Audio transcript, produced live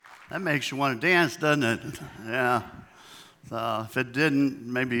That makes you want to dance, doesn't it? Yeah. So if it didn't,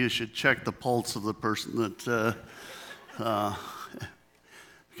 maybe you should check the pulse of the person that,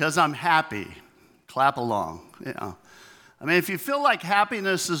 because I'm happy. Clap along. Yeah. I mean, if you feel like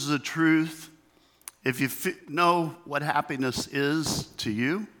happiness is the truth, if you know what happiness is to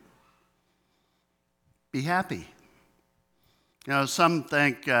you, be happy. You know, some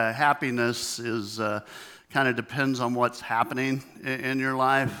think happiness is kind of depends on what's happening in your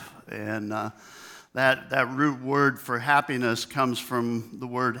life, and that root word for happiness comes from the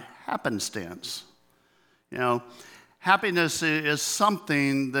word happenstance. You know, happiness is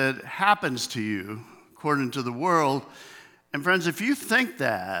something that happens to you according to the world, and friends, if you think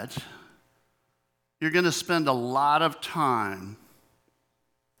that, you're going to spend a lot of time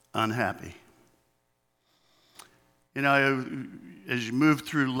unhappy. You know, as you move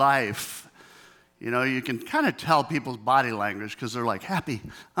through life, you know, you can kind of tell people's body language because they're like, happy,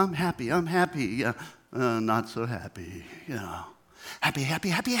 I'm happy, not so happy, you know.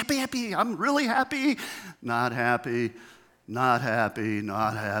 Happy, I'm really happy, not happy, not happy,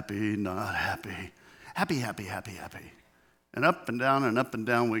 not happy, not happy, happy. And up and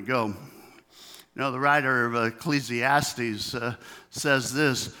down we go. You know, the writer of Ecclesiastes says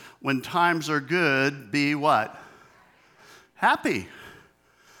this, when times are good, be what? Happy.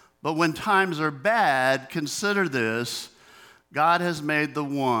 But when times are bad, consider this, God has made the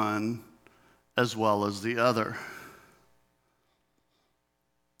one as well as the other.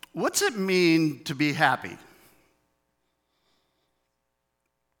 What's it mean to be happy?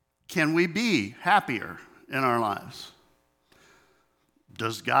 Can we be happier in our lives?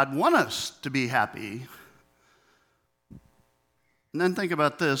 Does God want us to be happy? And then think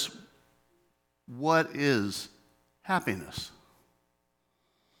about this. What is happiness?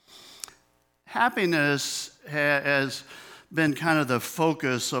 Happiness has been kind of the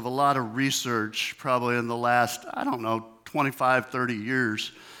focus of a lot of research probably in the last, 25, 30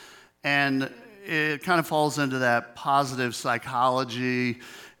 years. And it kind of falls into that positive psychology,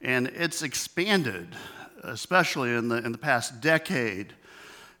 and it's expanded, especially in the past decade.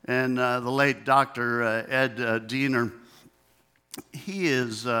 And the late Dr. Ed Diener, he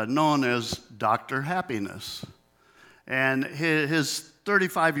is known as Dr. Happiness. And his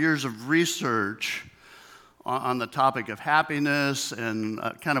 35 years of research on the topic of happiness and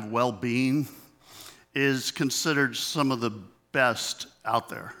kind of well-being is considered some of the best out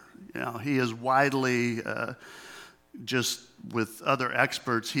there. You know, he is widely, just with other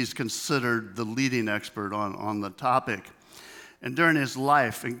experts, he's considered the leading expert on the topic. And during his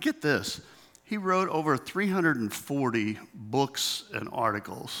life, and get this, he wrote over 340 books and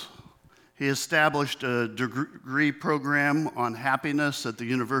articles. He established a degree program on happiness at the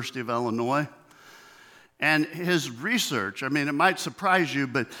University of Illinois. And his research, I mean, it might surprise you,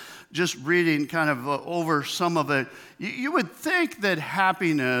 but just reading kind of over some of it, you would think that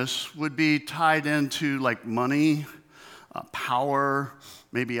happiness would be tied into like money, power,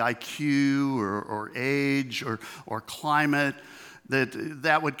 maybe IQ or age or climate,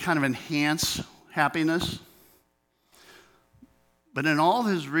 that would kind of enhance happiness. But in all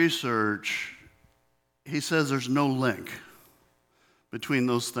his research, he says there's no link between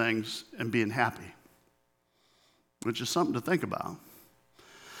those things and being happy, which is something to think about.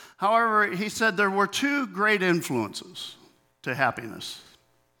 However, he said there were two great influences to happiness: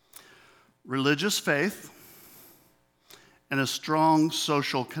 religious faith and a strong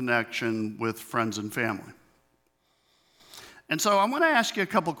social connection with friends and family. And so I want to ask you a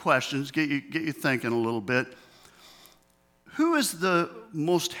couple questions, get you thinking a little bit. Who is the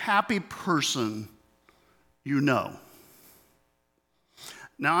most happy person you know?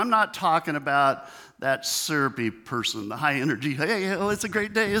 Now, I'm not talking about that syrupy person, the high energy, hey, it's a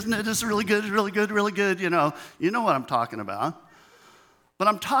great day, isn't it? It's really good, you know. You know what I'm talking about. But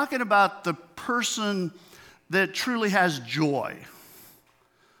I'm talking about the person that truly has joy.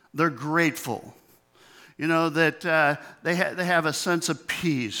 They're grateful. You know, that they have a sense of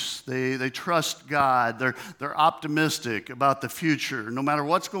peace. They trust God. They're optimistic about the future, no matter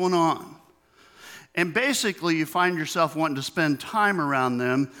what's going on. And basically, you find yourself wanting to spend time around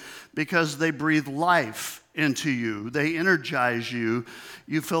them because they breathe life into you. They energize you.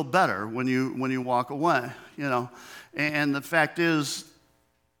 You feel better when you walk away, you know. And the fact is,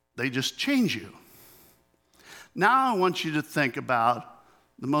 they just change you. Now I want you to think about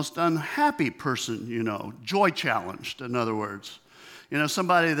the most unhappy person you know, joy challenged, in other words. You know,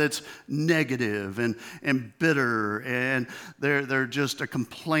 somebody that's negative and bitter, and they're just a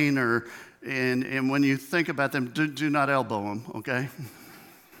complainer. And when you think about them, do not elbow them, okay?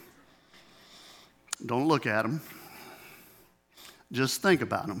 Don't look at them. Just think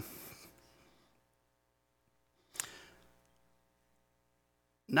about them.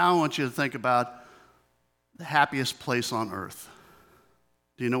 Now I want you to think about the happiest place on earth.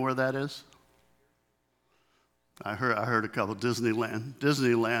 Do you know where that is? I heard a couple.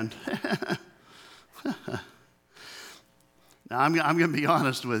 Disneyland. Now I'm going to be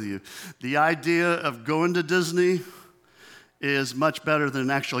honest with you. The idea of going to Disney is much better than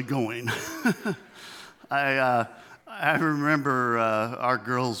actually going. I remember our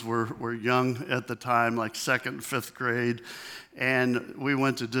girls were young at the time, like 2nd and 5th grade, and we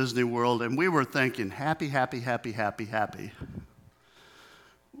went to Disney World, and we were thinking, happy, happy, happy, happy, happy.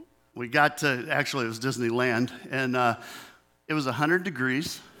 We got to, actually it was Disneyland, and it was 100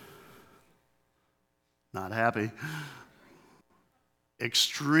 degrees. Not happy.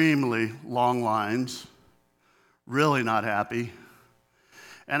 Extremely long lines. Really not happy.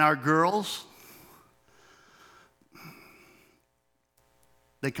 And our girls,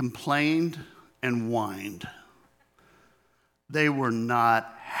 they complained and whined. They were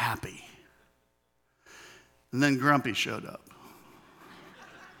not happy. And then Grumpy showed up.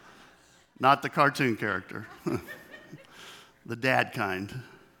 Not the cartoon character, the dad kind.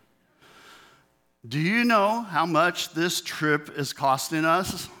 Do you know how much this trip is costing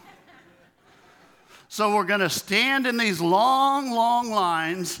us? So we're going to stand in these long, long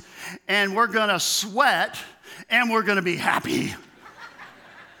lines, and we're going to sweat, and we're going to be happy.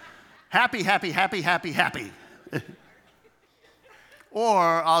 Happy, happy, happy, happy, happy.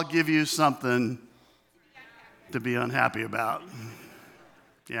 Or I'll give you something to be unhappy about.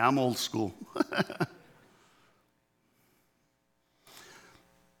 Yeah, I'm old school.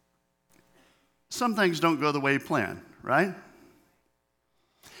 Some things don't go the way you plan, right?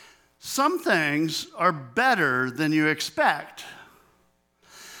 Some things are better than you expect.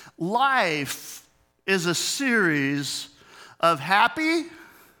 Life is a series of happy,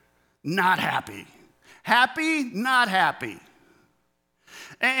 not happy. Happy, not happy.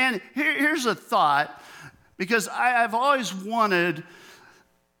 And here's a thought, because I've always wanted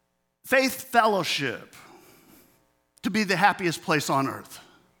Faith Fellowship to be the happiest place on earth.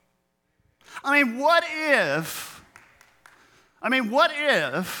 I mean, what if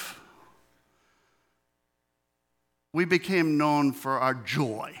we became known for our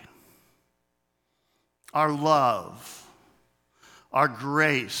joy, our love, our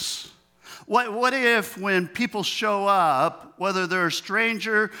grace? What if when people show up, whether they're a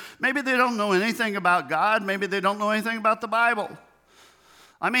stranger, maybe they don't know anything about God, maybe they don't know anything about the Bible.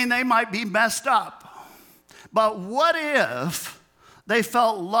 I mean, they might be messed up. But what if they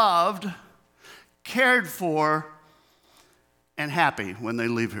felt loved, cared for, and happy when they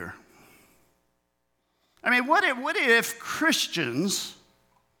leave here? I mean, what if Christians,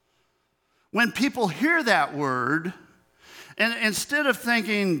 when people hear that word, and instead of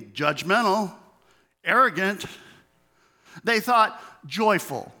thinking judgmental, arrogant, they thought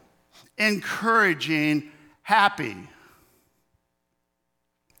joyful, encouraging, happy?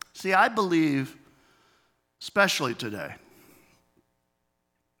 See, I believe, especially today,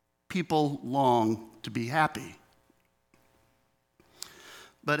 people long to be happy.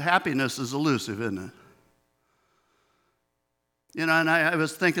 But happiness is elusive, isn't it? You know, and I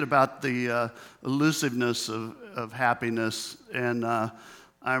was thinking about the elusiveness of happiness, and I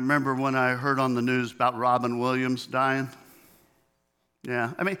remember when I heard on the news about Robin Williams dying.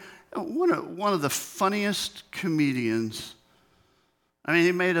 Yeah, I mean, one of the funniest comedians. I mean,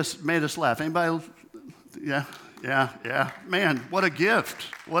 he made us laugh. Anybody? Yeah. Man, what a gift.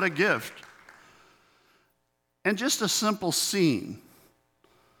 What a gift. And just a simple scene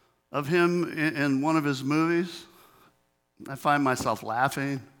of him in one of his movies, I find myself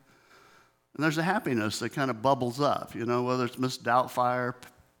laughing. And there's a happiness that kind of bubbles up, you know, whether it's Miss Doubtfire,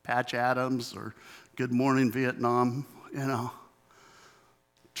 Patch Adams, or Good Morning Vietnam, you know.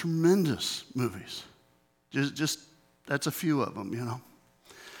 Tremendous movies. Just that's a few of them, you know.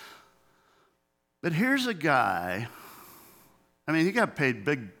 But here's a guy, I mean, he got paid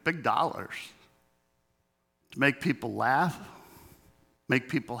big dollars to make people laugh, make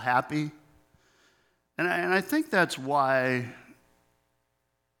people happy. And I think that's why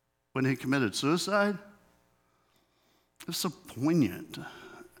when he committed suicide, it was so poignant.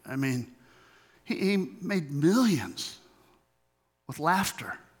 I mean, he made millions with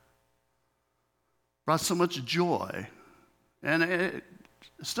laughter, brought so much joy. And it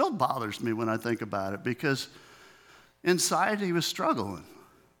still bothers me when I think about it, because inside he was struggling.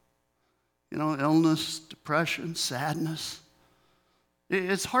 You know, illness, depression, sadness.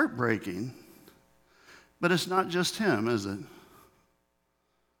 It's heartbreaking. But it's not just him, is it? I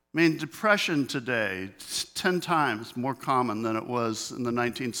mean, depression today is 10 times more common than it was in the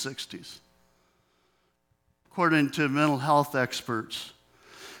 1960s. According to mental health experts,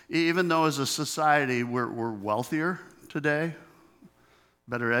 Even though as a society we're wealthier today,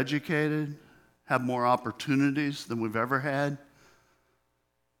 better educated, have more opportunities than we've ever had,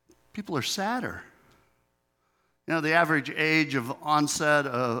 people are sadder. You know, the average age of onset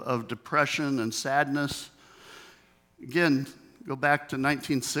of depression and sadness, again, go back to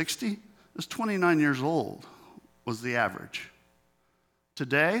 1960, it was 29 years old was the average.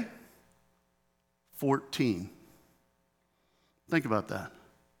 Today, 14. Think about that.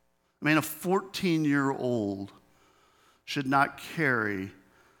 I mean, a 14-year-old should not carry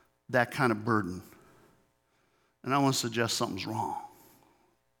that kind of burden. And I want to suggest something's wrong,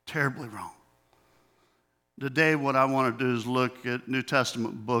 terribly wrong. Today, what I want to do is look at New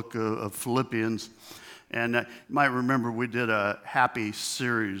Testament book of Philippians. And you might remember we did a happy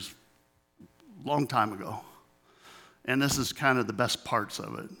series a long time ago. And this is kind of the best parts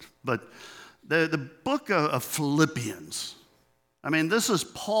of it. But the book of Philippians, I mean, this is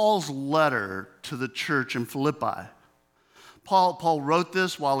Paul's letter to the church in Philippi. Paul wrote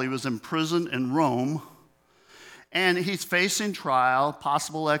this while he was in prison in Rome. And he's facing trial,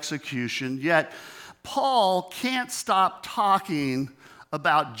 possible execution, yet Paul can't stop talking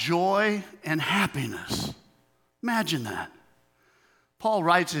about joy and happiness. Imagine that. Paul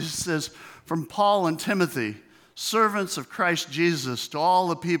writes, he says, from Paul and Timothy, servants of Christ Jesus, to all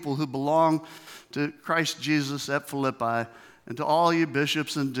the people who belong to Christ Jesus at Philippi, and to all you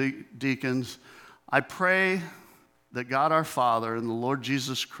bishops and deacons, I pray that God our Father and the Lord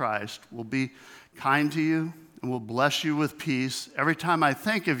Jesus Christ will be kind to you and will bless you with peace. Every time I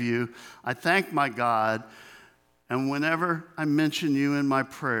think of you, I thank my God, and whenever I mention you in my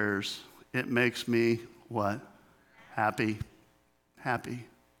prayers, it makes me what? Happy. Happy.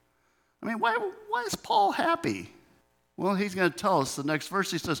 I mean, why is Paul happy? Well, he's going to tell us the next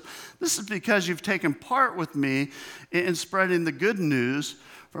verse. He says, this is because you've taken part with me in spreading the good news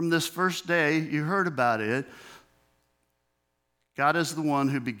from this first day you heard about it. God is the one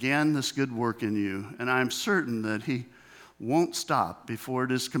who began this good work in you, and I am certain that he won't stop before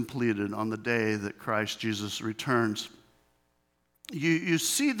it is completed on the day that Christ Jesus returns. You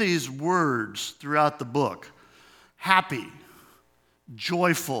see these words throughout the book: happy,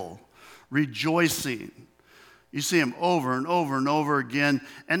 joyful, rejoicing. You see them over and over and over again.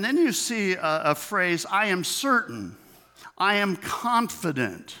 And then you see a phrase, I am certain, I am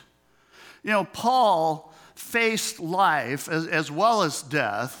confident. You know, Paul faced life as well as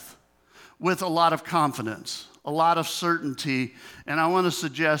death with a lot of confidence, a lot of certainty, and I want to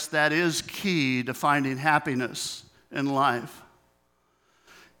suggest that is key to finding happiness in life.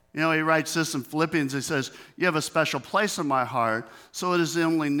 You know, he writes this in Philippians. He says, you have a special place in my heart, so it is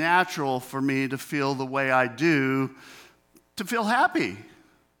only natural for me to feel the way I do, to feel happy,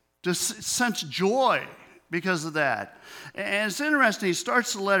 to sense joy because of that. And it's interesting, he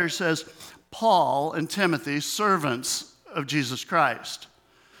starts the letter, says, Paul and Timothy, servants of Jesus Christ.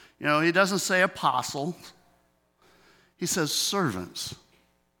 You know, he doesn't say apostle. He says servants.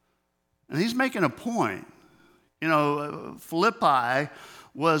 And he's making a point. You know, Philippi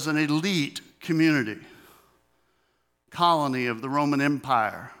was an elite community, colony of the Roman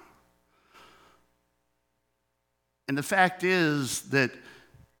Empire. And the fact is that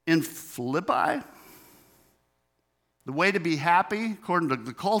in Philippi, the way to be happy, according to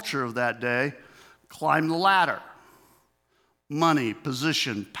the culture of that day, climb the ladder. Money,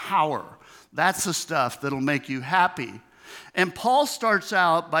 position, power. That's the stuff that'll make you happy. And Paul starts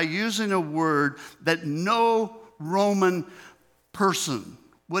out by using a word that no Roman person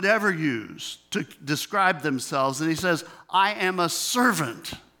would ever use to describe themselves. And he says, I am a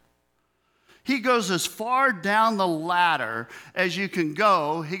servant. He goes as far down the ladder as you can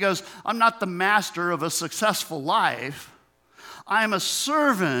go. He goes, I'm not the master of a successful life. I am a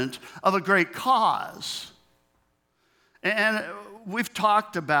servant of a great cause. And we've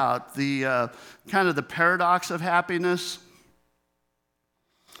talked about the kind of the paradox of happiness.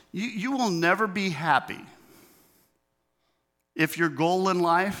 You will never be happy if your goal in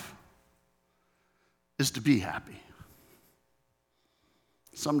life is to be happy.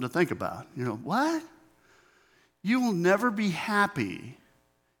 Something to think about. You know, what? You will never be happy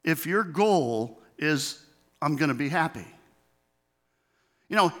if your goal is, I'm going to be happy.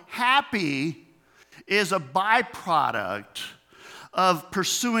 You know, happy is a byproduct of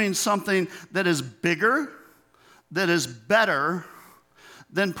pursuing something that is bigger, that is better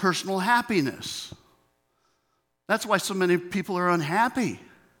than personal happiness. That's why so many people are unhappy.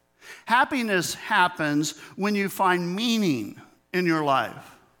 Happiness happens when you find meaning in your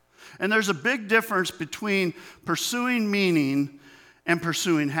life. And there's a big difference between pursuing meaning and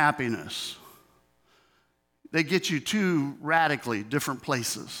pursuing happiness. they get you two radically different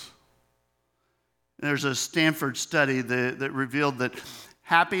places. There's a Stanford study that revealed that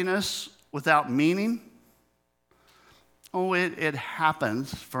happiness without meaning, it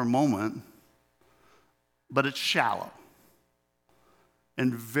happens for a moment, but it's shallow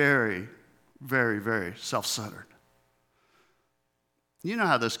and very, very, very self-centered. You know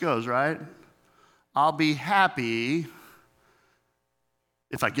how this goes, right? I'll be happy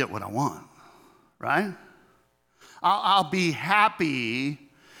if I get what I want, right? I'll be happy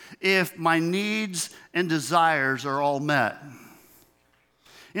if my needs and desires are all met.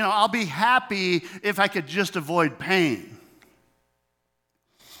 I'll be happy if I could just avoid pain.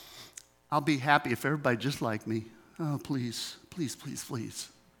 I'll be happy if everybody just like me. Oh, please, please, please, please.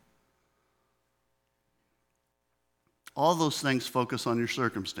 All those things focus on your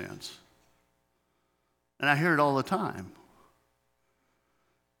circumstance. And I hear it all the time.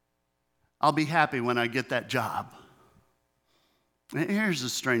 I'll be happy when I get that job. And here's the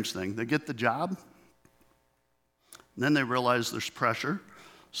strange thing. They get the job, and then they realize there's pressure,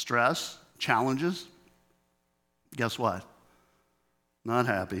 stress, challenges. Guess what? Not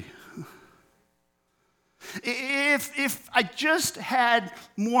happy. If I just had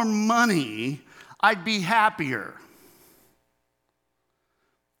more money, I'd be happier.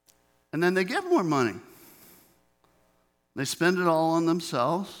 And then they get more money. They spend it all on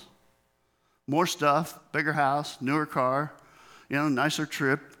themselves. More stuff, bigger house, newer car, nicer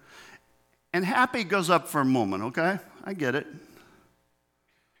trip. And happy goes up for a moment, okay? I get it.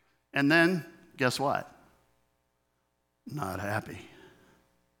 And then, guess what? Not happy.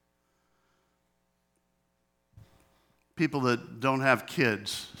 People that don't have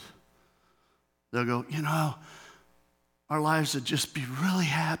kids, they'll go, our lives would just be really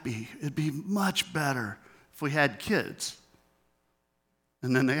happy. It'd be much better if we had kids.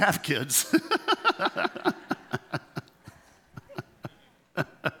 And then they have kids.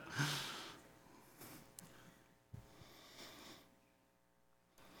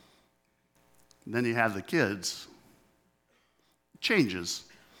 Then you have the kids. Changes.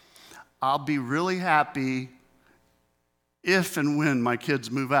 I'll be really happy if and when my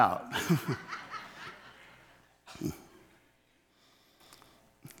kids move out.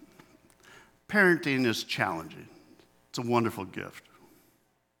 Parenting is challenging. It's a wonderful gift.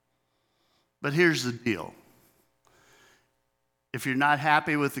 But here's the deal. If you're not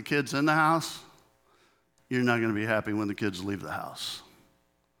happy with the kids in the house, you're not going to be happy when the kids leave the house.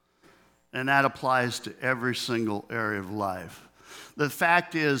 And that applies to every single area of life. The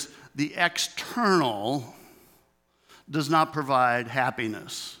fact is, the external does not provide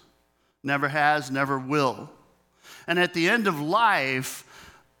happiness. Never has, never will. And at the end of life,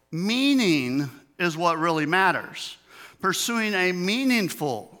 meaning is what really matters. Pursuing a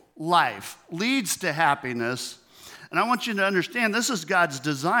meaningful life leads to happiness. And I want you to understand, this is God's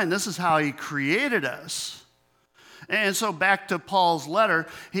design. This is how He created us. And so back to Paul's letter,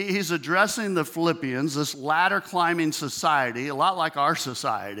 he's addressing the Philippians, this ladder-climbing society, a lot like our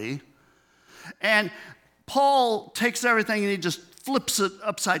society. And Paul takes everything and he just flips it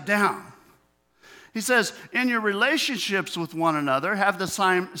upside down. He says, in your relationships with one another, have the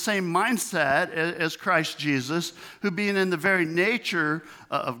same mindset as Christ Jesus, who being in the very nature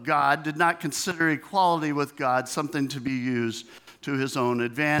of God, did not consider equality with God something to be used to his own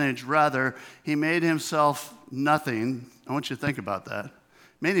advantage. Rather, he made himself nothing. I want you to think about that.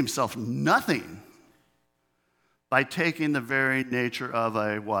 Made himself nothing by taking the very nature of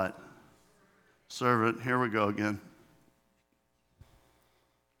a what? Servant. Here we go again.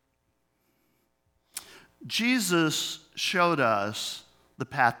 Jesus showed us the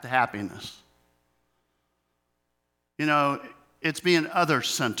path to happiness. It's being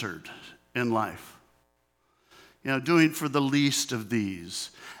other-centered in life. Doing for the least of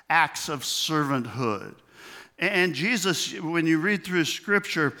these, acts of servanthood. And Jesus, when you read through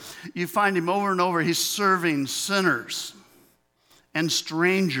Scripture, you find him over and over. He's serving sinners and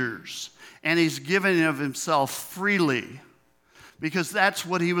strangers, and he's giving of himself freely because that's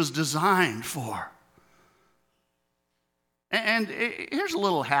what he was designed for. And here's a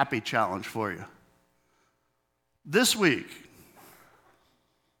little happy challenge for you. This week,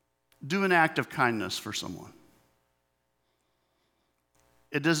 do an act of kindness for someone.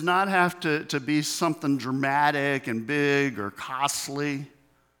 It does not have to be something dramatic and big or costly.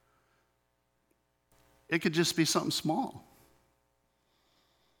 It could just be something small.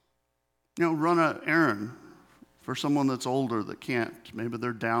 Run an errand for someone that's older that can't. Maybe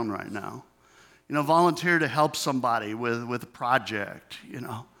they're down right now. Volunteer to help somebody with a project,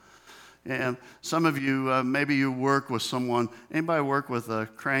 And some of you, maybe you work with someone. Anybody work with a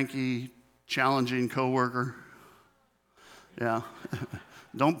cranky challenging coworker? Yeah.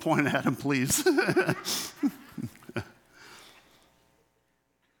 Don't point at him, please.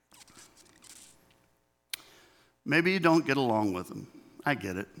 Maybe you don't get along with him. I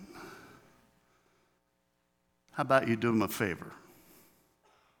get it. How about you do him a favor?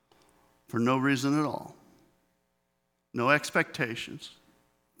 For no reason at all. No expectations.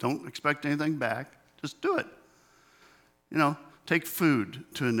 Don't expect anything back. Just do it. Take food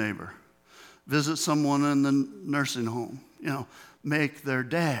to a neighbor. Visit someone in the nursing home. Make their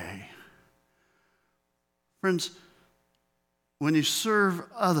day. Friends, when you serve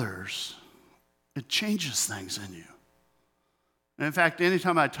others, it changes things in you. And in fact,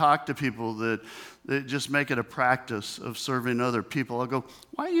 anytime I talk to people that just make it a practice of serving other people, I go,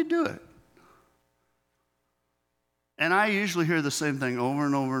 why do you do it? And I usually hear the same thing over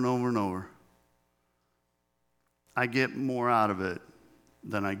and over and over and over. I get more out of it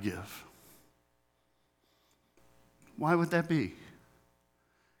than I give. Why would that be?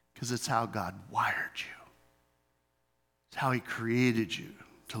 Because it's how God wired you. It's how he created you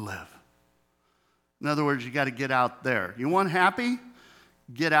to live. In other words, you got to get out there. You want happy?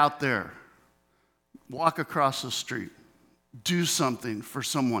 Get out there. Walk across the street. Do something for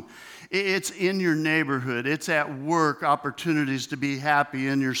someone. It's in your neighborhood. It's at work, opportunities to be happy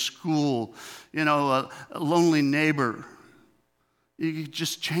in your school. A lonely neighbor. You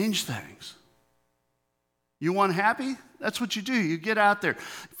just change things. You want happy? That's what you do. You get out there.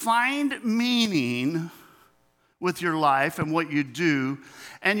 Find meaning with your life and what you do,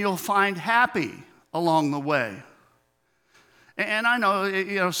 and you'll find happy along the way. And I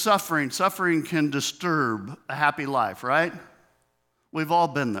know, suffering can disturb a happy life, right? We've all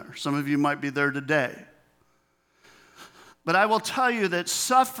been there. Some of you might be there today. But I will tell you that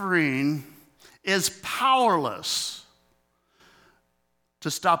suffering is powerless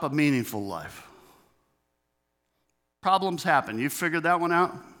to stop a meaningful life. Problems happen. You figured that one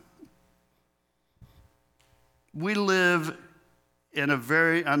out? We live in a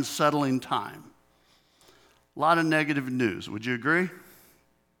very unsettling time. A lot of negative news. Would you agree?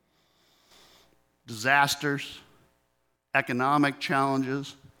 Disasters, economic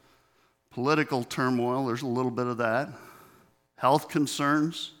challenges, political turmoil, there's a little bit of that. Health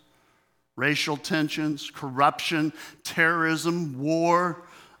concerns, racial tensions, corruption, terrorism, war.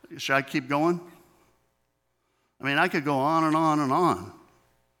 Should I keep going? I could go on and on and on.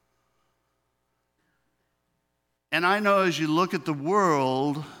 And I know as you look at the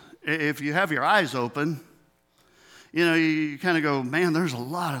world, if you have your eyes open, you kind of go, man, there's a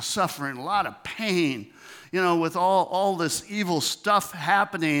lot of suffering, a lot of pain. With all this evil stuff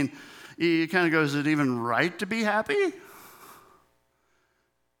happening, you kind of go, is it even right to be happy?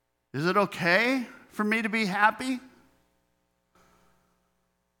 Is it okay for me to be happy?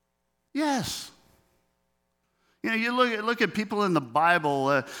 Yes. You look at people in the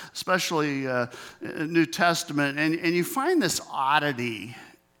Bible, especially New Testament, and you find this oddity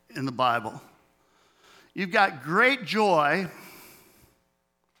in the Bible. You've got great joy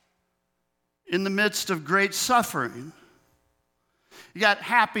in the midst of great suffering. You got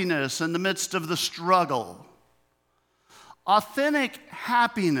happiness in the midst of the struggle. Authentic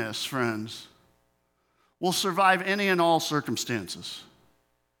happiness, friends, will survive any and all circumstances.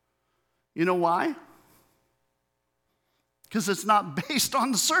 You know why? Because it's not based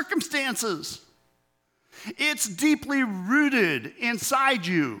on the circumstances. It's deeply rooted inside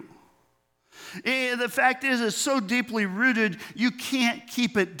you. The fact is, it's so deeply rooted, you can't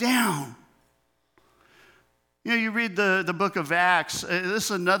keep it down. You read the book of Acts. This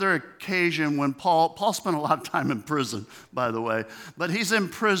is another occasion when Paul spent a lot of time in prison, by the way. But he's in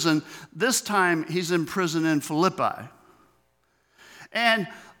prison. This time, he's in prison in Philippi. And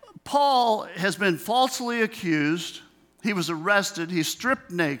Paul has been falsely accused. He was arrested, he's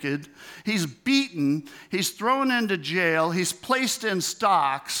stripped naked, he's beaten, he's thrown into jail, he's placed in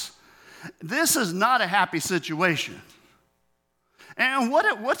stocks. This is not a happy situation. And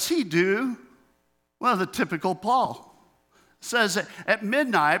what's he do? Well, the typical Paul. It says at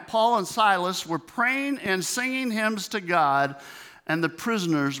midnight, Paul and Silas were praying and singing hymns to God, and the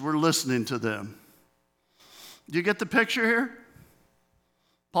prisoners were listening to them. Do you get the picture here?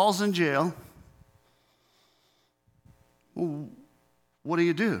 Paul's in jail. Well, what do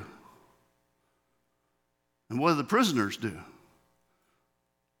you do? And what do the prisoners do?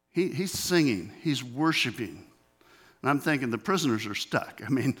 He's singing, he's worshiping. And I'm thinking the prisoners are stuck.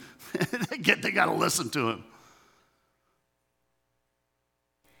 They got to listen to him.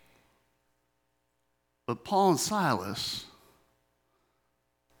 But Paul and Silas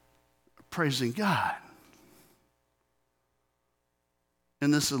are praising God.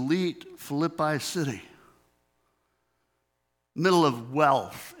 in this elite Philippi city, middle of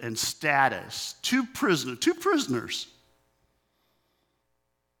wealth and status, two prisoners.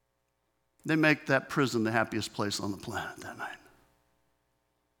 They make that prison the happiest place on the planet that night.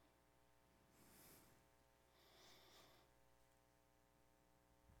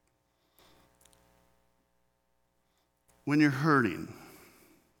 When you're hurting,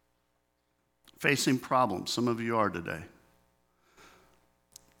 facing problems, some of you are today,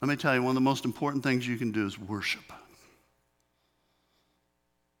 let me tell you, one of the most important things you can do is worship.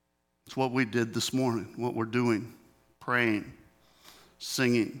 It's what we did this morning, what we're doing, praying,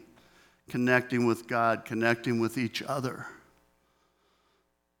 singing, connecting with God, connecting with each other.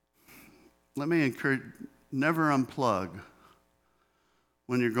 Let me encourage, never unplug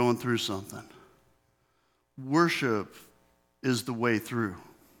when you're going through something. Worship is the way through.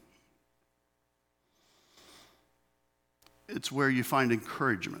 It's where you find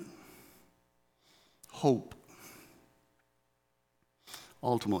encouragement, hope,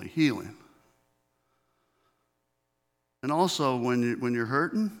 ultimately healing. And also when you're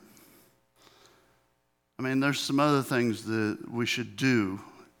hurting, I mean, there's some other things that we should do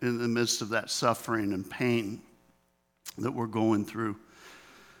in the midst of that suffering and pain that we're going through.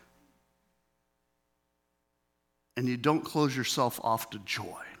 And you don't close yourself off to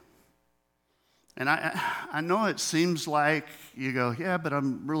joy. And I know it seems like you go, yeah, but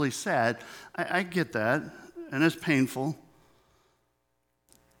I'm really sad. I get that, and it's painful,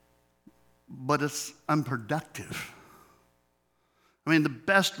 but it's unproductive. I mean, the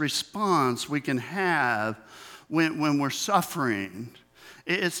best response we can have when we're suffering,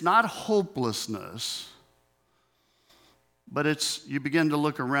 it's not hopelessness, but it's you begin to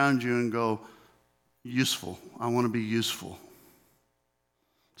look around you and go, useful. I want to be useful.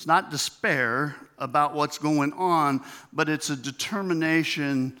 It's not despair about what's going on, but it's a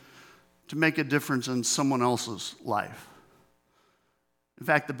determination to make a difference in someone else's life. In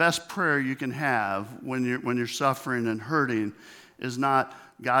fact, the best prayer you can have when you're suffering and hurting is not,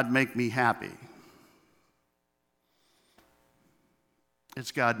 God, make me happy.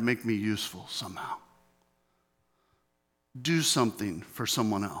 It's, God, make me useful somehow. Do something for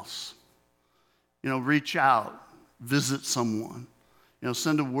someone else. Reach out, visit someone.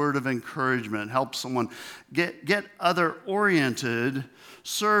 Send a word of encouragement, help someone. Get other-oriented,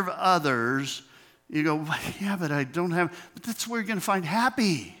 serve others. You go, yeah, but I don't have, but that's where you're going to find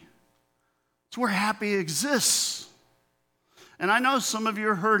happy. It's where happy exists. And I know some of you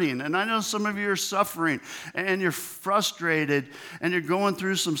are hurting, and I know some of you are suffering, and you're frustrated, and you're going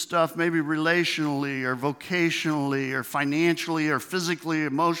through some stuff, maybe relationally, or vocationally, or financially, or physically,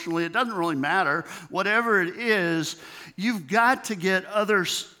 emotionally. It doesn't really matter. Whatever it is, you've got to get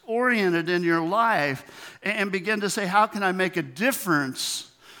others oriented in your life and begin to say, how can I make a difference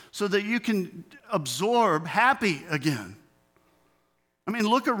so that you can absorb happy again? I mean,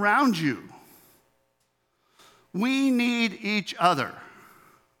 look around you. We need each other.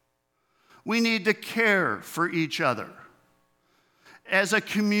 We need to care for each other as a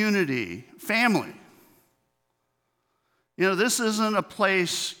community, family. This isn't a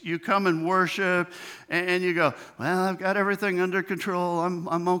place you come and worship and you go, well, I've got everything under control.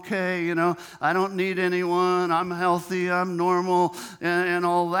 I'm okay. I don't need anyone. I'm healthy. I'm normal and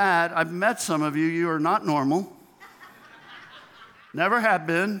all that. I've met some of you. You are not normal. Never have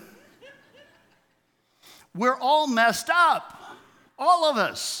been. We're all messed up, all of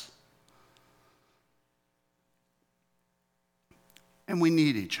us. And we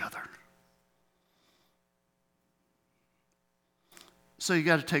need each other. So you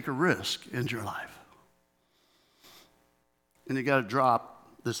got to take a risk in your life. And you got to drop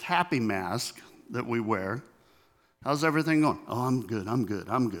this happy mask that we wear. How's everything going? Oh, I'm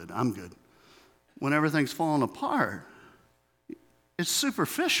good. When everything's falling apart, it's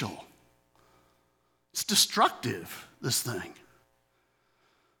superficial. It's destructive, this thing.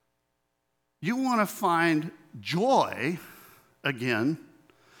 You want to find joy again.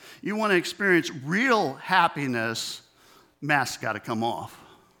 You want to experience real happiness, mask's got to come off.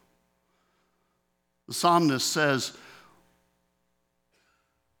 The psalmist says,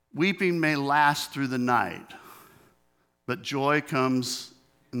 weeping may last through the night, but joy comes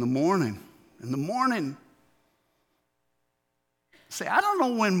in the morning. In the morning. Say, I don't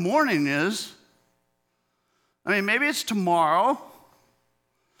know when morning is. I mean, maybe it's tomorrow.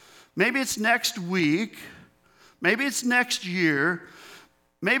 Maybe it's next week. Maybe it's next year.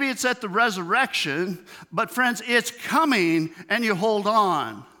 Maybe it's at the resurrection. But friends, it's coming, and you hold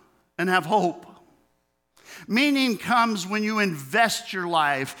on and have hope. Meaning comes when you invest your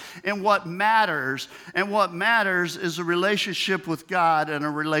life in what matters, and what matters is a relationship with God and a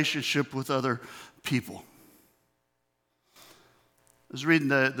relationship with other people. I was reading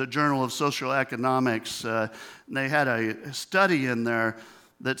the Journal of Social Economics, and they had a study in there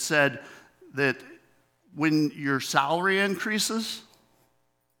that said that when your salary increases,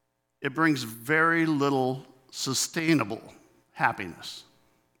 it brings very little sustainable happiness.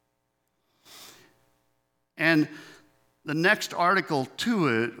 And the next article to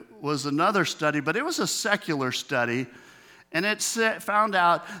it was another study, but it was a secular study, and it found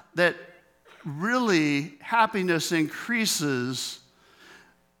out that really happiness increases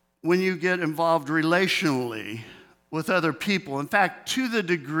when you get involved relationally with other people. In fact, to the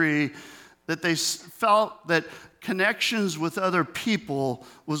degree that they felt that connections with other people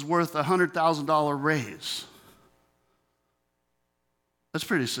was worth a $100,000 raise. That's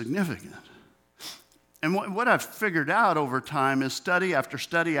pretty significant. And what I've figured out over time is study after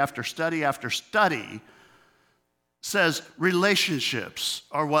study after study after study says relationships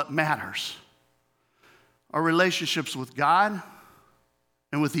are what matters. Our relationships with God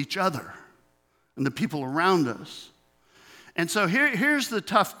and with each other and the people around us. And so here's the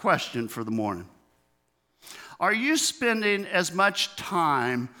tough question for the morning. Are you spending as much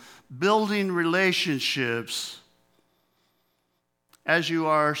time building relationships as you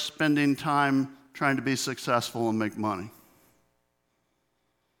are spending time trying to be successful and make money?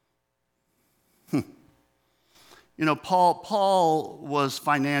 You know, Paul was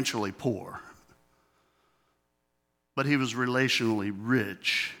financially poor, but he was relationally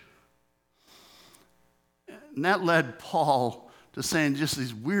rich. And that led Paul to saying just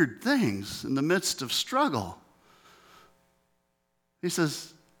these weird things in the midst of struggle. He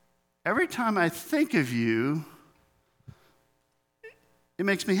says, every time I think of you, it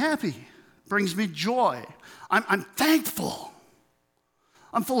makes me happy, brings me joy. I'm thankful.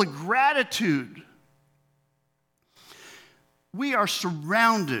 I'm full of gratitude. We are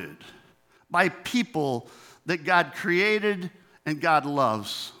surrounded by people that God created and God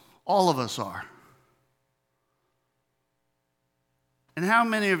loves. All of us are. And how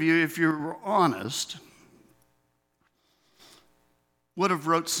many of you, if you're honest, would have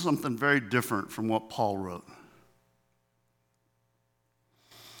wrote something very different from what Paul wrote?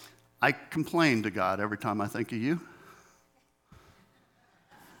 I complain to God every time I think of you.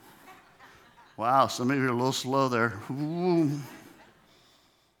 Wow, some of you are a little slow there. Ooh.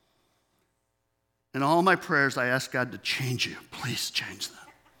 In all my prayers, I ask God to change you. Please change that.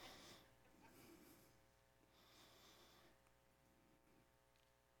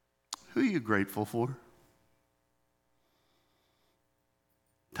 Who are you grateful for?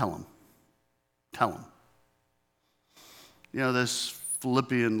 Tell him. Tell him. You know, this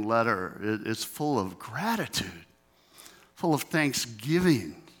Philippian letter, it's full of gratitude, full of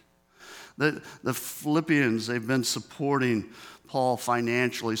thanksgiving. The Philippians, they've been supporting Paul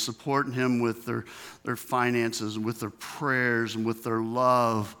financially, supporting him with their finances, and with their prayers, and with their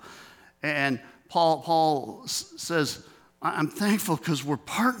love. And Paul says, I'm thankful because we're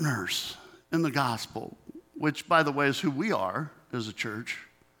partners in the gospel, which, by the way, is who we are as a church.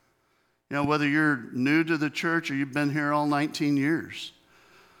 You know, whether you're new to the church or you've been here all 19 years.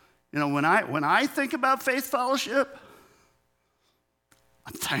 You know, when I think about Faith Fellowship,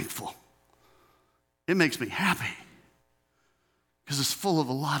 I'm thankful. It makes me happy because it's full of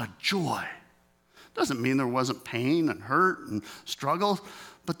a lot of joy. Doesn't mean there wasn't pain and hurt and struggle,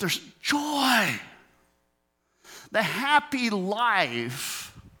 but there's joy. The happy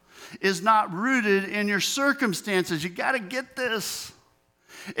life is not rooted in your circumstances. You got to get this.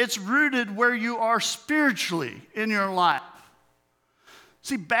 It's rooted where you are spiritually in your life.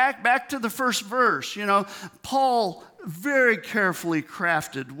 See, back to the first verse, you know, Paul very carefully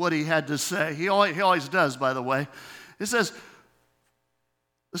crafted what he had to say. He always does, by the way. It says,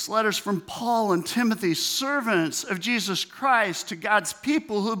 this letter's from Paul and Timothy, servants of Jesus Christ, to God's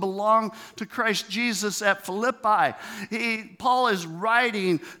people who belong to Christ Jesus at Philippi. Paul is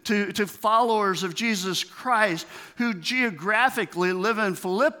writing to followers of Jesus Christ who geographically live in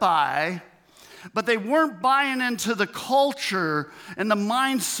Philippi, but they weren't buying into the culture and the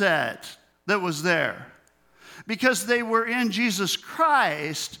mindset that was there. Because they were in Jesus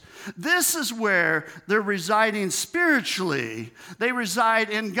Christ, this is where they're residing spiritually. They reside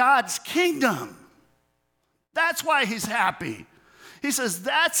in God's kingdom. That's why he's happy. He says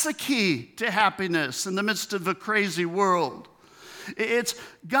that's the key to happiness in the midst of a crazy world. It's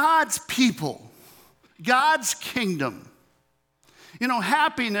God's people, God's kingdom. You know,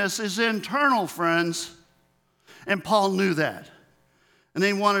 happiness is internal, friends, and Paul knew that. And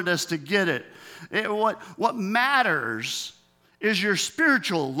he wanted us to get it. What matters is your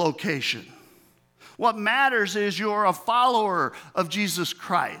spiritual location. What matters is you're a follower of Jesus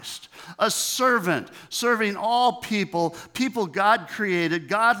Christ, a servant, serving all people, people God created,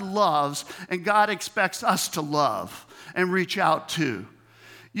 God loves, and God expects us to love and reach out to.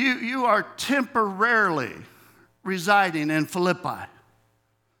 You are temporarily residing in Philippi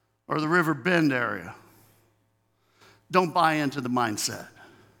or the River Bend area. Don't buy into the mindset.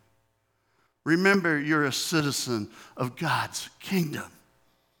 Remember, you're a citizen of God's kingdom.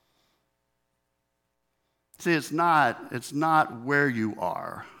 See, it's not where you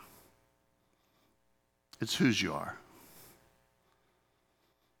are. It's whose you are.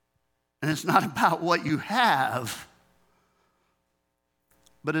 And it's not about what you have,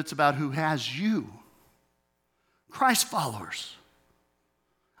 but it's about who has you. Christ followers.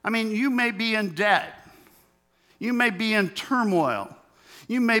 I mean, you may be in debt. You may be in turmoil.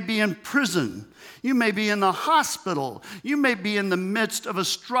 You may be in prison. You may be in the hospital. You may be in the midst of a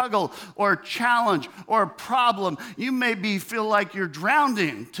struggle or a challenge or a problem. You may feel like you're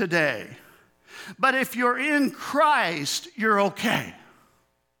drowning today. But if you're in Christ, you're okay.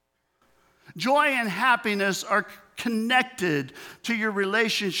 Joy and happiness are connected to your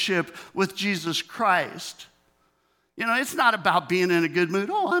relationship with Jesus Christ. You know, it's not about being in a good mood.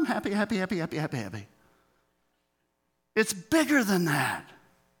 Oh, I'm happy, happy, happy, happy, happy, happy. It's bigger than that.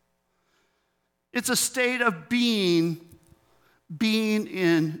 It's a state of being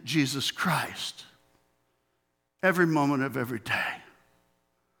in Jesus Christ every moment of every day.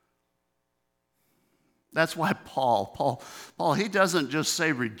 That's why Paul, he doesn't just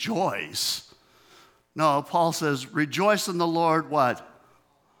say rejoice. No, Paul says, rejoice in the Lord, what?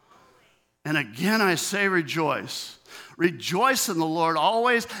 And again I say rejoice. Rejoice in the Lord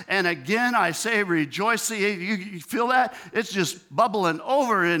always, and again I say rejoice. See, you feel that? It's just bubbling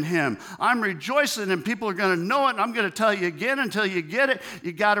over in him. I'm rejoicing, and people are going to know it, and I'm going to tell you again until you get it.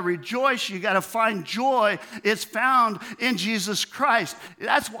 You got to rejoice. You got to find joy. It's found in Jesus Christ.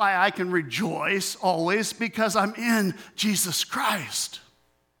 That's why I can rejoice always, because I'm in Jesus Christ.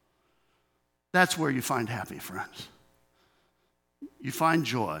 That's where you find happy, friends. You find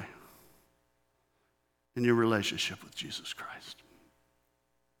joy in your relationship with Jesus Christ.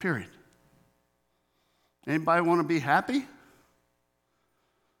 Period. Anybody want to be happy?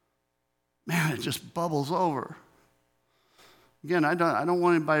 Man, it just bubbles over. Again, I don't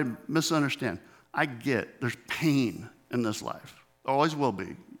want anybody to misunderstand. I get there's pain in this life. There always will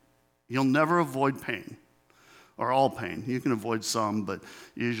be. You'll never avoid pain or all pain. You can avoid some, but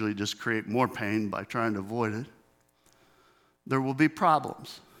you usually just create more pain by trying to avoid it. There will be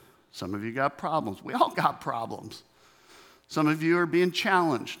problems. Some of you got problems. We all got problems. Some of you are being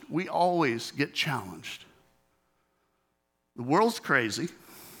challenged. We always get challenged. The world's crazy,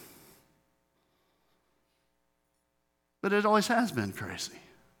 but it always has been crazy.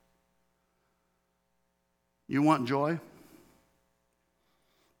 You want joy?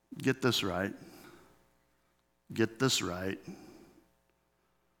 Get this right. Get this right.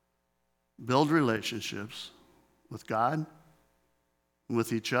 Build relationships with God,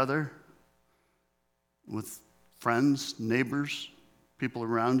 with each other, with friends, neighbors, people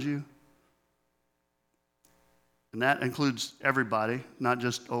around you. And that includes everybody, not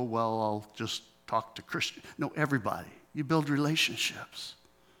just, oh, well, I'll just talk to Christians. No, everybody. You build relationships.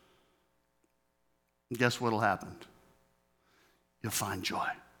 And guess what will happen? You'll find joy.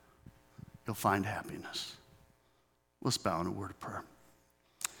 You'll find happiness. Let's bow in a word of prayer.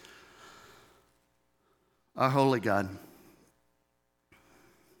 Our holy God,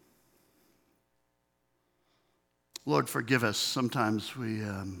 Lord, forgive us. Sometimes we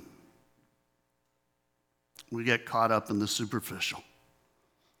get caught up in the superficial.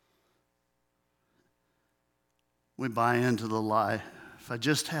 We buy into the lie. If I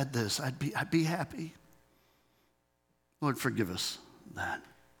just had this, I'd be happy. Lord, forgive us that.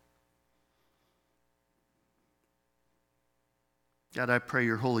 God, I pray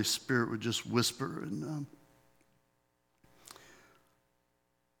your Holy Spirit would just whisper and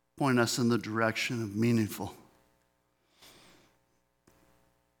point us in the direction of meaningful.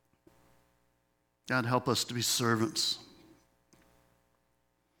 God, help us to be servants,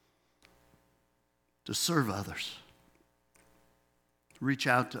 to serve others, to reach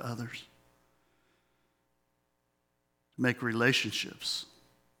out to others, to make relationships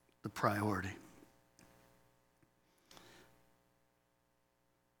the priority.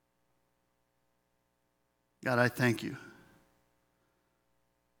 God, I thank you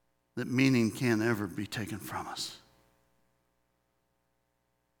that meaning can't ever be taken from us.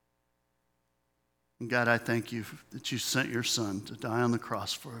 And God, I thank you that you sent your son to die on the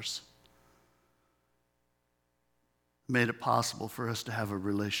cross for us. made it possible for us to have a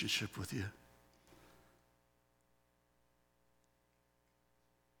relationship with you.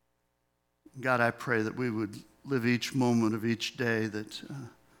 God, I pray that we would live each moment of each day, that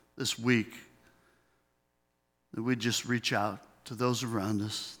this week, that we'd just reach out to those around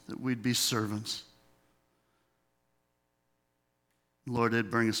us, that we'd be servants. Lord,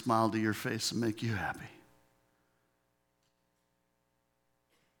 it'd bring a smile to your face and make you happy.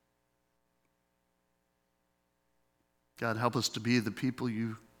 God, help us to be the people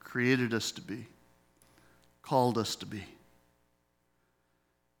you created us to be, called us to be.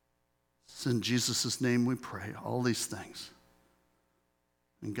 It's in Jesus' name we pray all these things.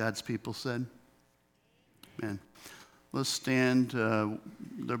 And God's people said, amen. Let's stand. There'll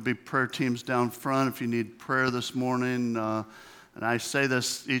be prayer teams down front if you need prayer this morning. And I say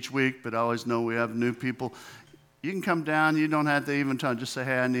this each week, but I always know we have new people. You can come down. You don't have to even just say,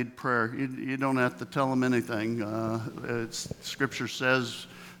 hey, I need prayer. You don't have to tell them anything. Scripture says,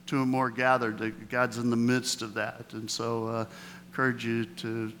 two or more gathered, that God's in the midst of that. And so encourage you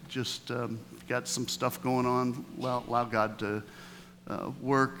to just, got some stuff going on, allow God to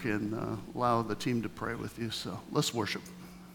work and allow the team to pray with you. So let's worship.